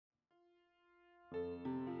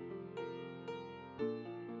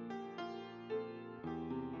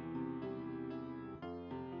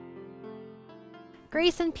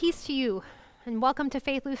Grace and peace to you, and welcome to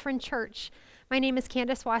Faith Lutheran Church. My name is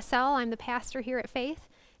Candace Wassell. I'm the pastor here at Faith.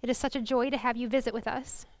 It is such a joy to have you visit with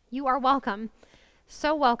us. You are welcome,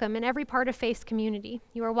 so welcome in every part of Faith's community.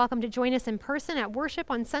 You are welcome to join us in person at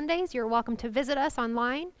worship on Sundays. You're welcome to visit us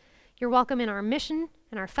online. You're welcome in our mission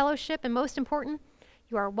and our fellowship, and most important,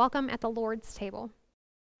 you are welcome at the Lord's table.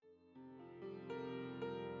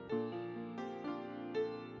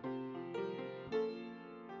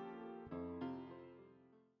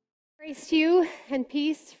 Grace to you and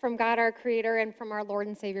peace from God our Creator and from our Lord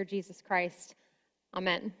and Savior Jesus Christ.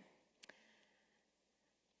 Amen.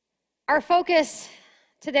 Our focus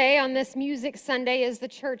today on this Music Sunday is the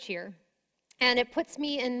church year, and it puts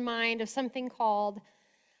me in mind of something called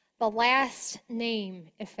the last name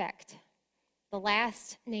effect. The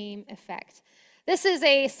last name effect. This is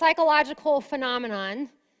a psychological phenomenon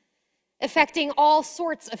affecting all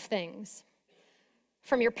sorts of things.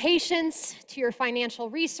 From your patience to your financial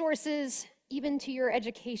resources, even to your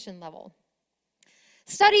education level.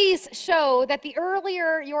 Studies show that the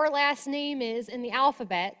earlier your last name is in the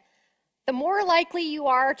alphabet, the more likely you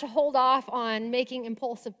are to hold off on making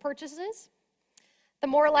impulsive purchases, the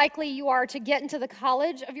more likely you are to get into the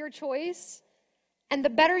college of your choice, and the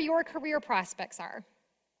better your career prospects are.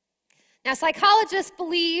 Now, psychologists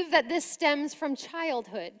believe that this stems from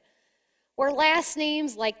childhood, where last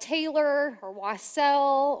names like Taylor or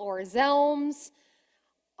Wassell or Zelms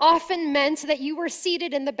often meant that you were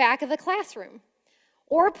seated in the back of the classroom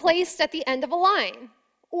or placed at the end of a line,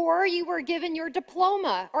 or you were given your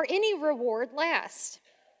diploma or any reward last,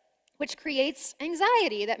 which creates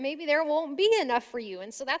anxiety that maybe there won't be enough for you.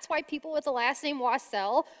 And so that's why people with the last name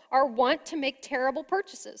Wassell want to make terrible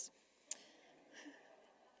purchases.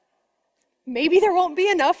 Maybe there won't be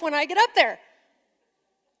enough when I get up there.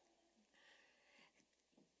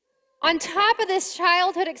 On top of this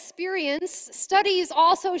childhood experience, studies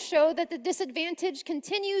also show that the disadvantage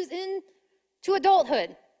continues into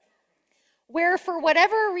adulthood, where for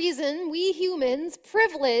whatever reason, we humans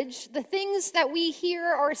privilege the things that we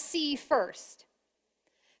hear or see first.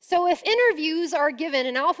 So if interviews are given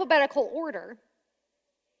in alphabetical order,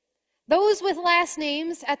 those with last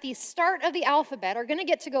names at the start of the alphabet are going to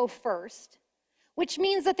get to go first, which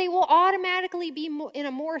means that they will automatically be in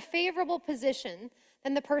a more favorable position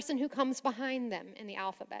than the person who comes behind them in the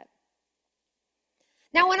alphabet.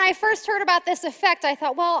 Now, when I first heard about this effect, I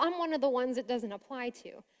thought, well, I'm one of the ones it doesn't apply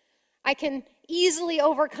to. I can easily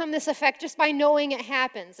overcome this effect just by knowing it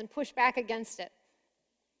happens and push back against it.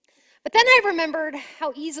 But then I remembered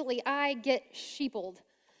how easily I get sheepled.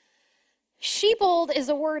 Sheepled is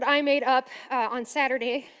a word I made up on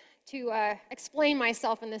Saturday to explain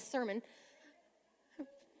myself in this sermon.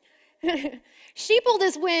 Sheepled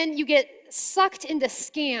is when you get sucked into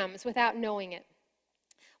scams without knowing it.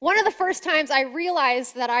 One of the first times I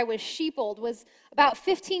realized that I was sheepled was about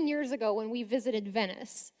 15 years ago when we visited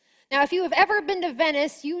Venice. Now, if you have ever been to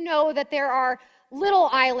Venice, you know that there are little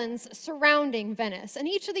islands surrounding Venice, and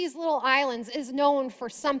each of these little islands is known for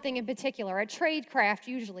something in particular, a trade craft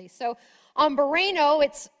usually. So on Burano,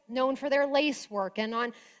 it's known for their lace work, and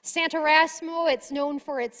on Sant'Erasmo, it's known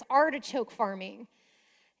for its artichoke farming.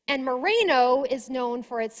 And Murano is known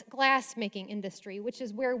for its glass-making industry, which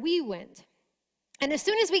is where we went. And as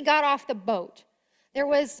soon as we got off the boat, there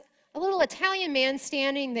was a little Italian man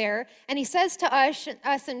standing there, and he says to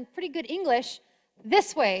us in pretty good English,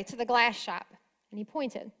 "This way to the glass shop." And he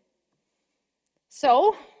pointed.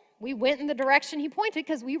 So we went in the direction he pointed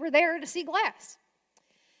because we were there to see glass.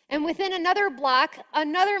 And within another block,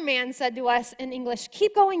 another man said to us in English,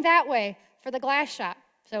 "Keep going that way for the glass shop."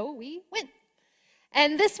 So we went.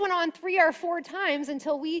 And this went on 3 or 4 times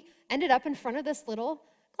until we ended up in front of this little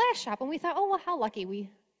glass shop. And we thought, oh, well, how lucky we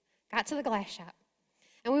got to the glass shop.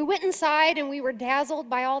 And we went inside and we were dazzled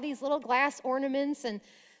by all these little glass ornaments. And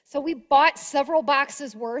so we bought several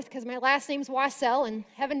boxes worth because my last name's Wassell and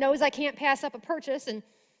heaven knows I can't pass up a purchase. And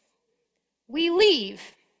we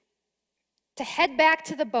leave to head back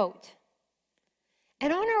to the boat.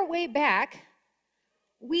 And on our way back,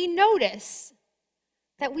 we notice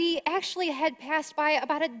that we actually had passed by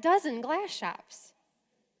about a dozen glass shops.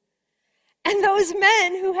 And those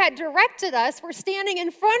men who had directed us were standing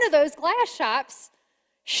in front of those glass shops,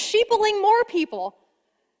 sheepling more people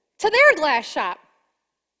to their glass shop.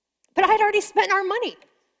 But I'd already spent our money.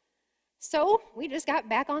 So we just got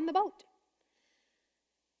back on the boat.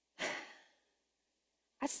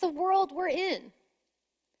 That's the world we're in.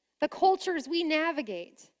 The cultures we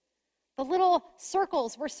navigate. The little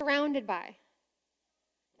circles we're surrounded by.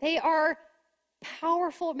 They are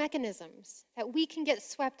powerful mechanisms that we can get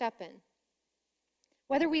swept up in.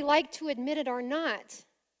 Whether we like to admit it or not,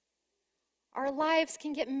 our lives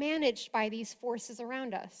can get managed by these forces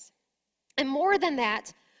around us. And more than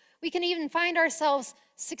that, we can even find ourselves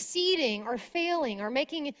succeeding or failing or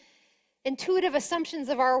making intuitive assumptions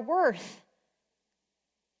of our worth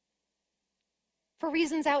for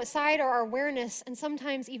reasons outside our awareness and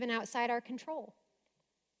sometimes even outside our control.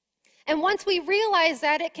 And once we realize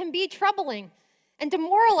that, it can be troubling and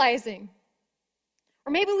demoralizing.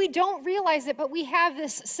 Or maybe we don't realize it, but we have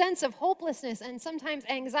this sense of hopelessness and sometimes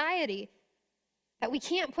anxiety that we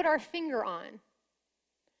can't put our finger on.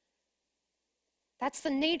 That's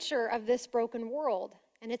the nature of this broken world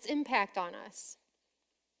and its impact on us.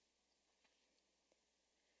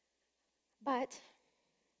 But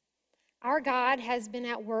our God has been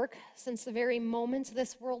at work since the very moment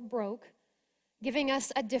this world broke, giving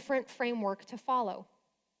us a different framework to follow,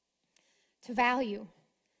 to value,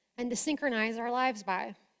 and to synchronize our lives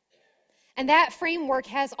by. And that framework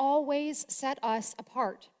has always set us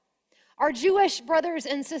apart. Our Jewish brothers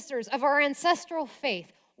and sisters of our ancestral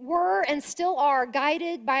faith were and still are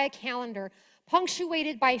guided by a calendar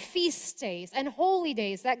punctuated by feast days and holy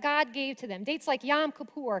days that God gave to them. Dates like Yom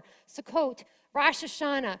Kippur, Sukkot, Rosh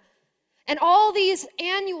Hashanah. And all these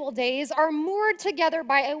annual days are moored together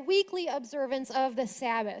by a weekly observance of the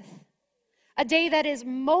Sabbath, a day that is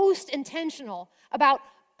most intentional about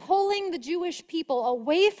pulling the Jewish people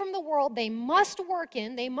away from the world they must work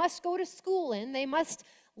in, they must go to school in, they must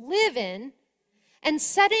live in, and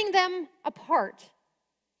setting them apart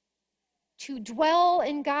to dwell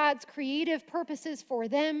in God's creative purposes for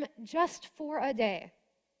them just for a day.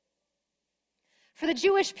 For the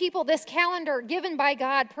Jewish people, this calendar given by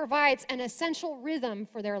God provides an essential rhythm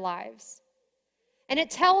for their lives. And it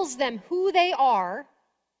tells them who they are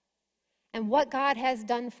and what God has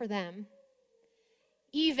done for them,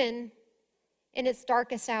 even in its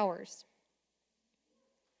darkest hours.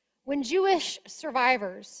 When Jewish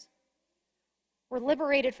survivors were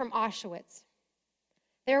liberated from Auschwitz,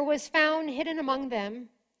 there was found hidden among them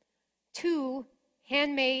 2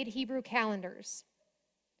 handmade Hebrew calendars,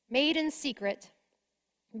 made in secret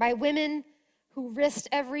by women who risked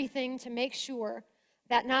everything to make sure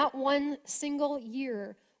that not one single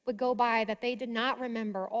year would go by that they did not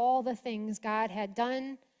remember all the things God had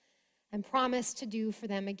done and promised to do for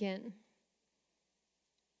them again.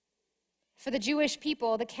 For the Jewish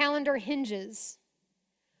people, the calendar hinges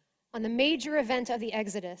on the major event of the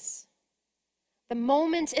Exodus, the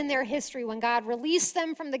moment in their history when God released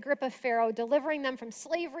them from the grip of Pharaoh, delivering them from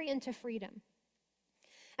slavery into freedom.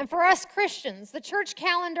 And for us Christians, the church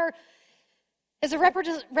calendar is a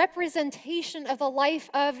representation of the life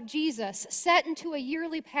of Jesus set into a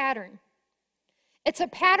yearly pattern. It's a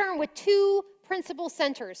pattern with 2 principal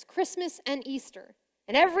centers, Christmas and Easter.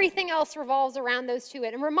 And everything else revolves around those 2.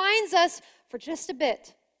 It reminds us for just a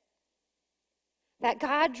bit that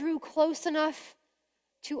God drew close enough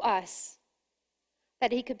to us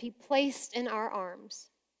that he could be placed in our arms.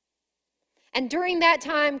 And during that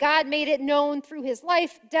time, God made it known through his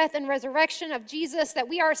life, death, and resurrection of Jesus that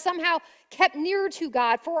we are somehow kept near to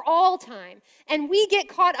God for all time. And we get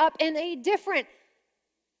caught up in a different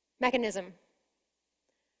mechanism.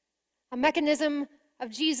 A mechanism of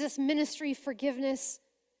Jesus' ministry, forgiveness,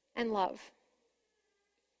 and love.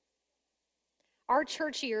 Our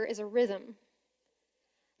church year is a rhythm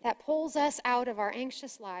that pulls us out of our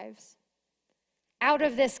anxious lives, out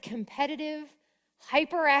of this competitive,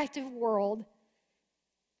 hyperactive world,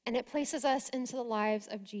 and it places us into the lives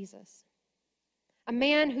of Jesus, a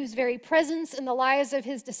man whose very presence in the lives of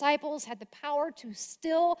his disciples had the power to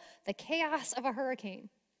still the chaos of a hurricane.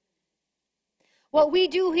 What we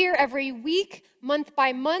do here every week, month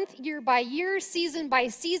by month, year by year, season by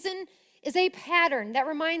season, is a pattern that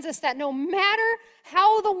reminds us that no matter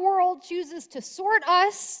how the world chooses to sort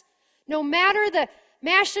us, no matter the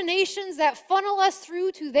machinations that funnel us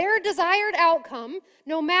through to their desired outcome,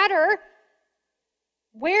 no matter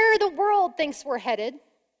where the world thinks we're headed,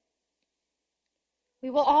 we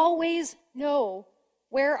will always know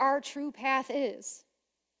where our true path is.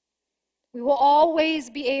 We will always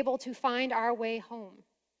be able to find our way home.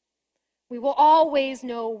 We will always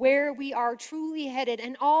know where we are truly headed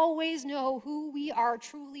and always know who we are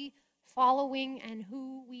truly following and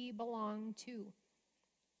who we belong to.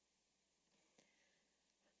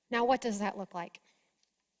 Now, what does that look like?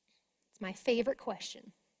 It's my favorite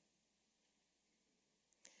question.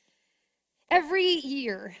 Every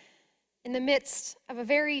year, in the midst of a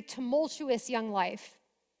very tumultuous young life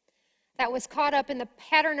that was caught up in the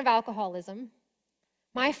pattern of alcoholism,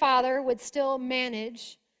 my father would still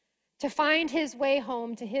manage to find his way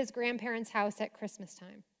home to his grandparents' house at Christmas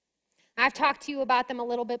time. I've talked to you about them a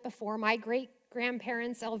little bit before, my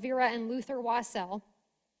great-grandparents, Elvira and Luther Wassell.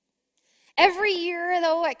 Every year,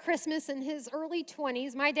 though, at Christmas in his early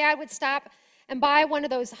 20s, my dad would stop and buy one of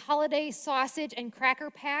those holiday sausage and cracker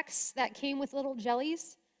packs that came with little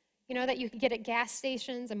jellies, that you could get at gas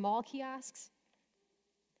stations and mall kiosks.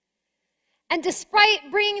 And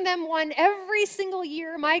despite bringing them one every single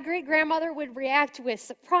year, my great-grandmother would react with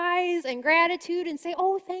surprise and gratitude and say,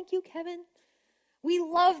 "Oh, thank you, Kevin. We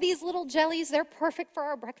love these little jellies. They're perfect for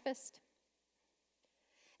our breakfast."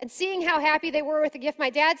 And seeing how happy they were with the gift, my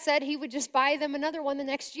dad said he would just buy them another one the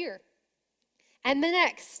next year. And the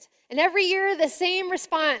next. And every year, the same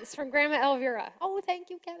response from Grandma Elvira. "Oh, thank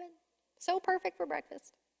you, Kevin. So perfect for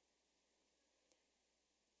breakfast."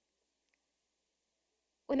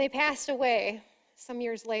 When they passed away some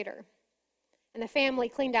years later, and the family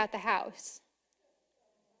cleaned out the house,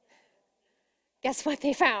 guess what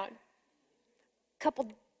they found? A couple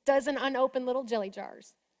dozen unopened little jelly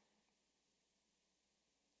jars.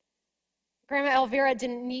 Grandma Elvira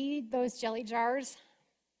didn't need those jelly jars,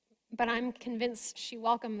 but I'm convinced she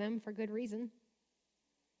welcomed them for good reason.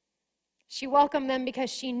 She welcomed them because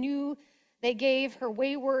she knew they gave her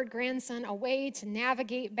wayward grandson a way to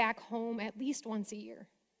navigate back home at least once a year.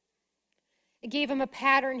 It gave him a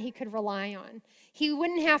pattern he could rely on. He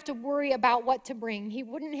wouldn't have to worry about what to bring. He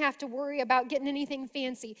wouldn't have to worry about getting anything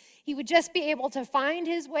fancy. He would just be able to find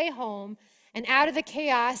his way home and out of the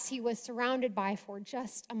chaos he was surrounded by for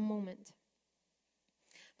just a moment.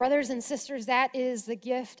 Brothers and sisters, that is the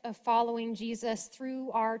gift of following Jesus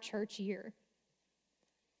through our church year.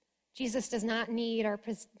 Jesus does not need our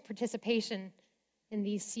participation in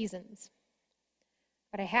these seasons,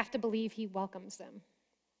 but I have to believe he welcomes them.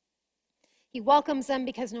 He welcomes them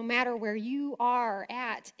because no matter where you are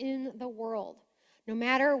at in the world, no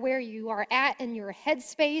matter where you are at in your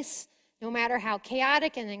headspace, no matter how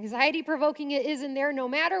chaotic and anxiety-provoking it is in there, no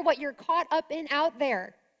matter what you're caught up in out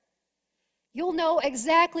there, you'll know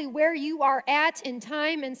exactly where you are at in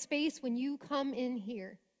time and space when you come in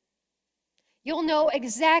here. You'll know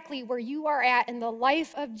exactly where you are at in the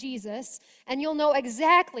life of Jesus, and you'll know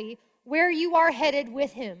exactly where you are headed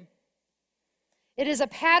with him. It is a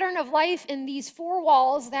pattern of life in these four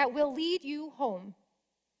walls that will lead you home,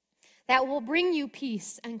 that will bring you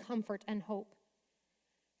peace and comfort and hope,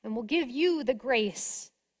 and will give you the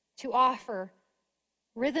grace to offer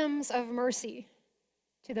rhythms of mercy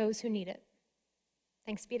to those who need it.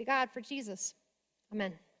 Thanks be to God for Jesus.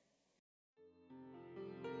 Amen.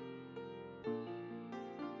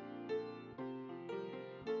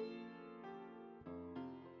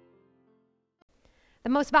 The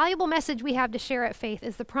most valuable message we have to share at Faith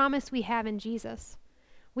is the promise we have in Jesus.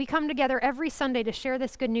 We come together every Sunday to share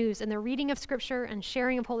this good news in the reading of Scripture and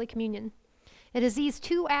sharing of Holy Communion. It is these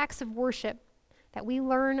two acts of worship that we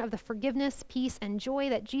learn of the forgiveness, peace, and joy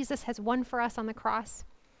that Jesus has won for us on the cross.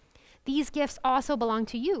 These gifts also belong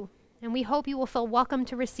to you, and we hope you will feel welcome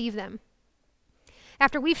to receive them.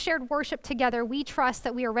 After we've shared worship together, we trust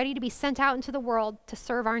that we are ready to be sent out into the world to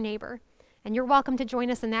serve our neighbor, and you're welcome to join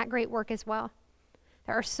us in that great work as well.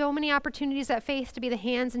 There are so many opportunities at Faith to be the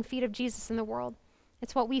hands and feet of Jesus in the world.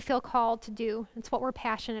 It's what we feel called to do. It's what we're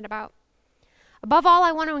passionate about. Above all,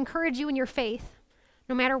 I want to encourage you in your faith.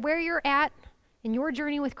 No matter where you're at in your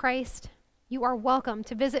journey with Christ, you are welcome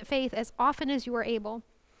to visit Faith as often as you are able.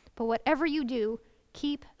 But whatever you do,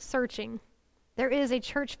 keep searching. There is a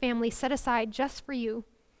church family set aside just for you,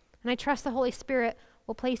 and I trust the Holy Spirit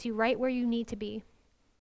will place you right where you need to be.